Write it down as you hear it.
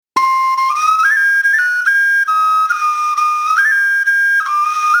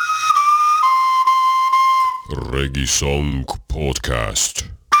Jällegi Song podcast.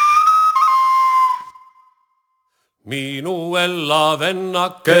 Minu Ella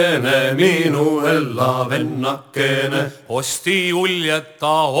vennakene, minu Ella vennakene, osti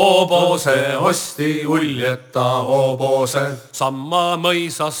uljeta hobose, samma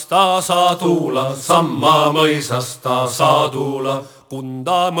mõisasta sa tuula,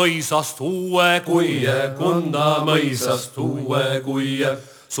 Kunda mõisast uue kuie,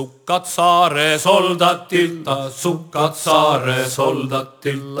 Sukkat saare soldatilta,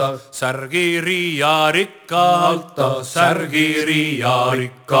 särgi riia rikka alta,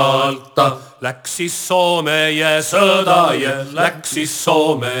 läks siis Soomeje sõdaje,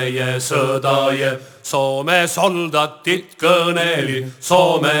 Soome soldatit kõnelid,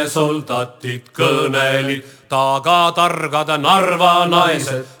 tagatargad Narva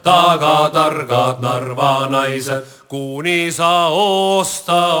naised, kuni sa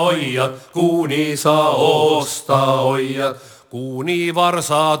oosta hoiad, kuni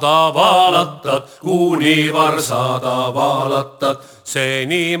varsada valatad,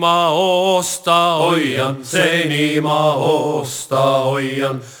 seni ma oosta hoian,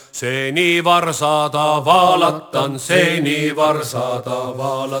 seni varsada valatan,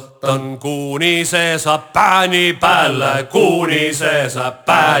 kuni see saab pääni päälle,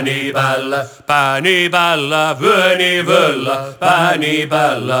 vööni völlä,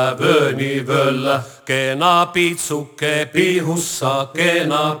 kena piitsuke pihussa,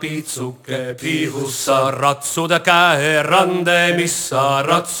 ratsude käe randemissa,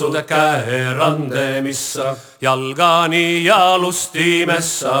 jalgani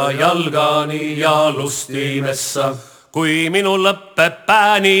jalustimessa, kui minu lõppeb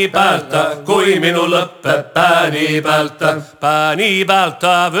pääni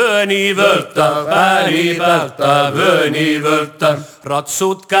päälta, vööni vöölta,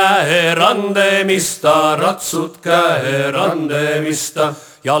 ratsud käe randemista,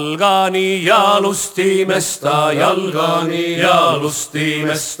 jalgani jalustimesta,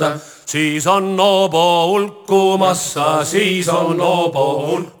 siis on obo hulkumassa,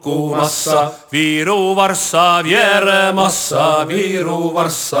 Viru Varssav järemassa,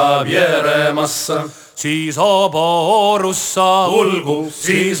 siis obo orussa ulgu,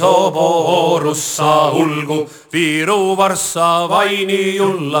 Viru Varssav aini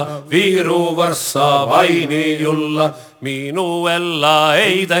julla, minu Ella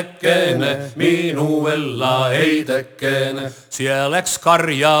eidekene, siellä läks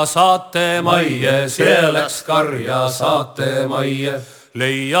karja saate majje,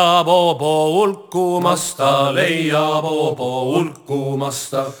 leiab obo hulkumasta,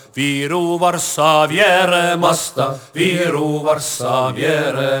 Viru Varssav järemasta,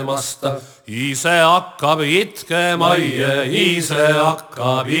 ise hakkab itkema,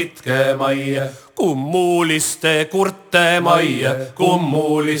 kummuliste kurte majje,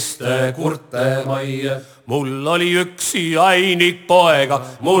 mul oli üksi ainik poega,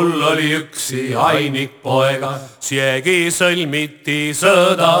 siegi sõlmiti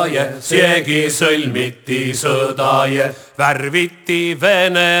sõdaje, värviti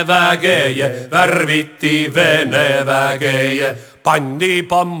Vene vägeje, pandi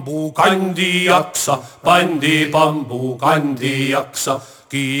bambu kandi jaksa,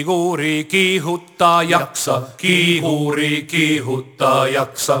 kiiguri kiihuta jaksa,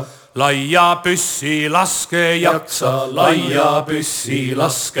 laia püssi laske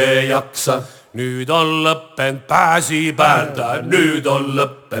jaksa, nüüd on lõppenud pääsi pealta,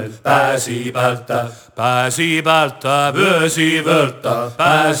 vöösi vöölta,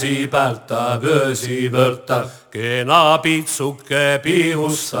 kena piitsuke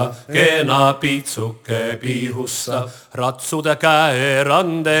pihussa, ratsude käe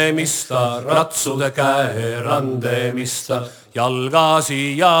randemista,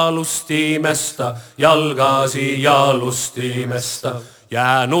 jalgasi jalustimesta,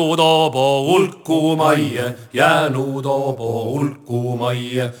 jäänud obo hulkumajje,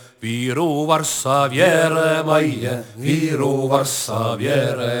 Viru Varssav järemajje,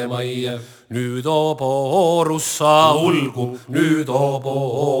 nüüd obo orussa ulgu,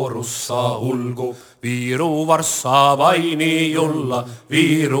 Viru Varssav aini julla.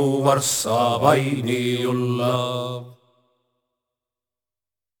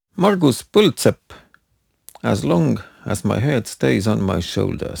 Margus Põldsepp, As long as my head stays on my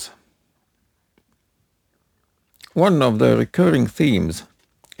shoulders. One of the recurring themes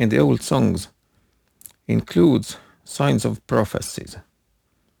in the old songs includes signs of prophecies.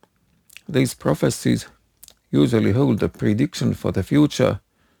 These prophecies usually hold a prediction for the future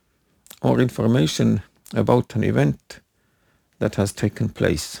or information about an event that has taken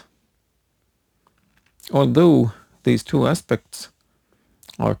place. Although these two aspects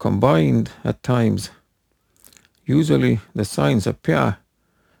are combined at times, usually the signs appear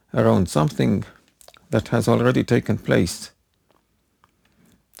around something that has already taken place,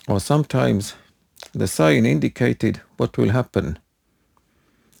 or sometimes the sign indicated what will happen.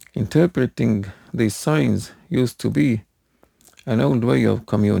 Interpreting these signs used to be an old way of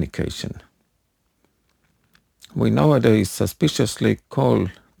communication. We nowadays suspiciously call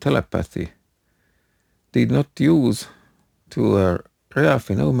telepathy, did not use to a rare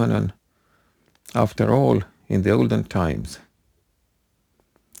phenomenon after all in the olden times.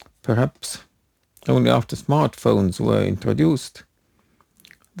 Perhaps only after smartphones were introduced,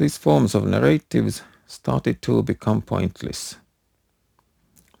 these forms of narratives started to become pointless.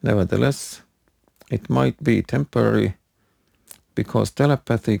 Nevertheless, it might be temporary because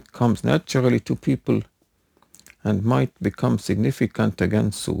telepathy comes naturally to people and might become significant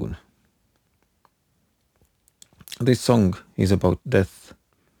again soon. This song is about death.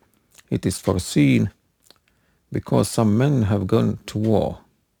 It is foreseen because some men have gone to war.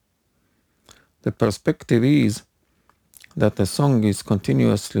 The perspective is that the song is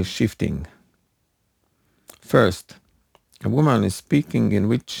continuously shifting. First, a woman is speaking in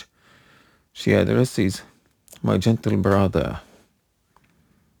which she addresses my gentle brother.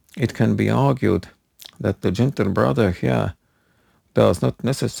 It can be argued that the gentle brother here does not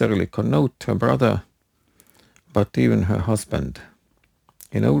necessarily connote her brother, but even her husband.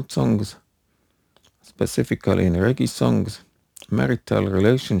 In old songs, specifically in reggae songs, marital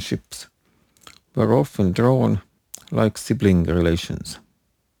relationships were often drawn like sibling relations.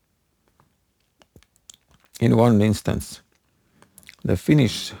 In one instance, the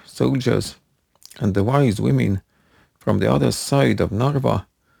Finnish soldiers and the wise women from the other side of Narva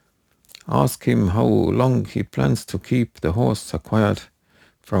ask him how long he plans to keep the horse acquired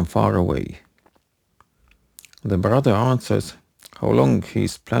from far away. The brother answers how long he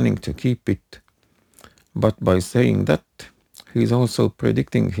is planning to keep it, but by saying that, he is also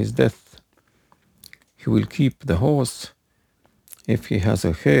predicting his death. He will keep the horse if he has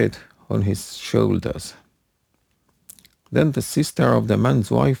a head on his shoulders. Then the sister of the man's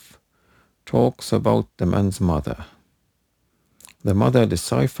wife talks about the man's mother. The mother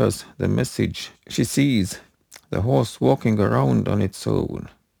deciphers the message. She sees the horse walking around on its own.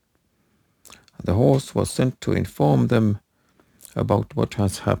 The horse was sent to inform them about what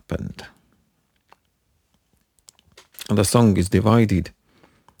has happened. The song is divided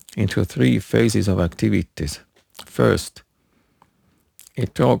into 3 phases of activities. First,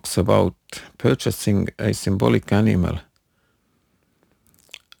 it talks about purchasing a symbolic animal.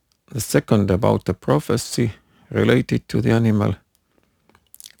 The second about the prophecy related to the animal.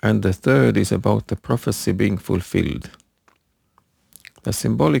 And the third is about the prophecy being fulfilled. The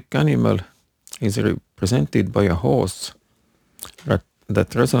symbolic animal is represented by a horse that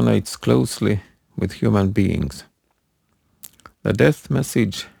resonates closely with human beings. The death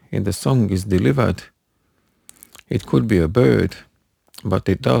message in the song is delivered. It could be a bird, but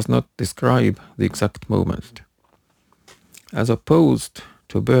it does not describe the exact moment. As opposed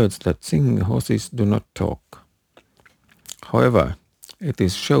to birds that sing, horses do not talk. However, it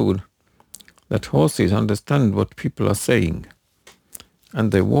is shown that horses understand what people are saying,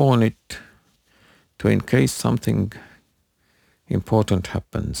 and they warn it to in case something important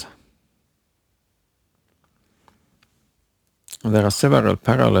happens. There are several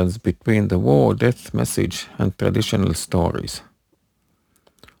parallels between the war death message and traditional stories.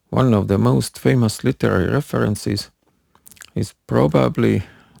 One of the most famous literary references is probably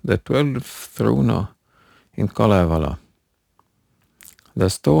the 12th Runo in Kalevala, the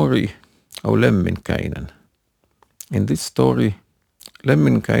story of Lemminkäinen. In this story,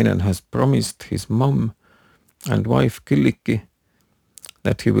 Lemminkäinen has promised his mom and wife Kyllikki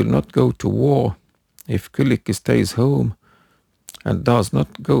that he will not go to war if Kyllikki stays home and does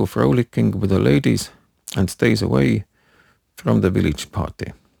not go frolicking with the ladies and stays away from the village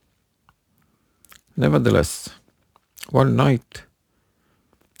party. Nevertheless, one night,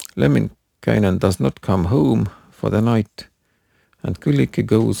 Lemminkäinen does not come home for the night, and Kyllikki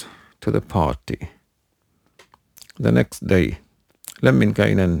goes to the party. The next day,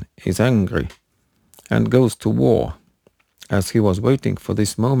 Lemminkäinen is angry and goes to war, as he was waiting for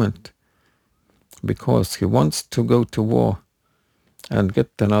this moment, because he wants to go to war and get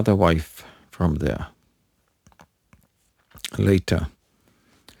another wife from there. Later,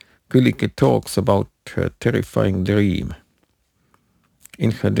 Kyllikki talks about her terrifying dream.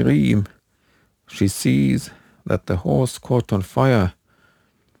 In her dream, she sees that the horse caught on fire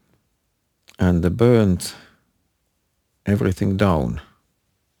and burns everything down.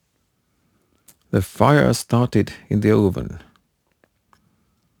 The fire started in the oven.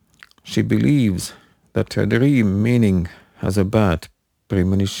 She believes that her dream meaning has a bad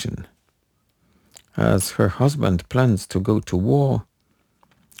premonition. As her husband plans to go to war,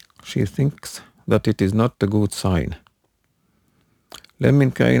 she thinks that it is not a good sign.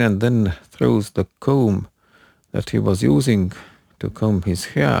 Lemminkäinen then throws the comb that he was using to comb his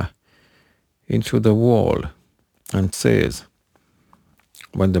hair into the wall and says,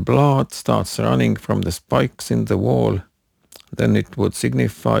 "When the blood starts running from the spikes in the wall, then it would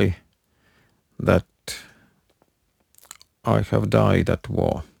signify that I have died at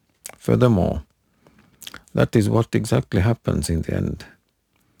war." Furthermore, that is what exactly happens in the end.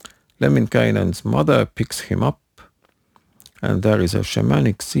 Lemminkäinen's mother picks him up, and there is a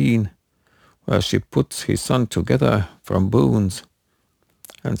shamanic scene where she puts his son together from bones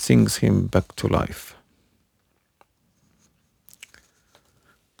and sings him back to life.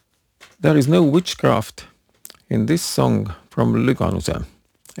 There is no witchcraft in this song from Lüganuse.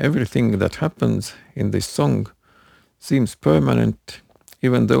 Everything that happens in this song seems permanent,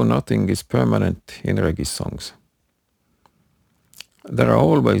 even though nothing is permanent in Regis songs. There are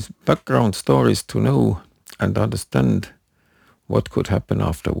always background stories to know and understand what could happen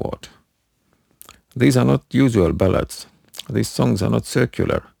afterward. These are not usual ballads. These songs are not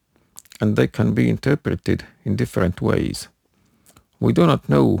circular, and they can be interpreted in different ways. We do not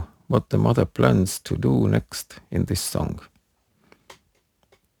know what the mother plans to do next in this song.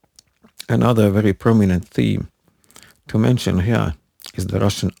 Another very prominent theme to mention here is the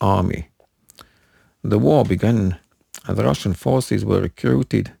Russian army. The war began and the Russian forces were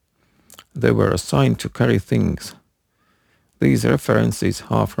recruited. They were assigned to carry things. These references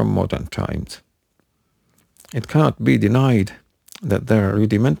are from modern times. It cannot be denied that there are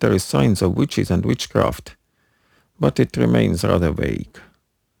rudimentary signs of witches and witchcraft, but it remains rather vague.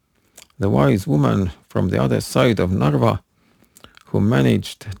 The wise woman from the other side of Narva, who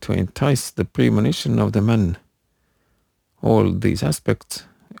managed to entice the premonition of the men, all these aspects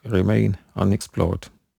remain unexplored.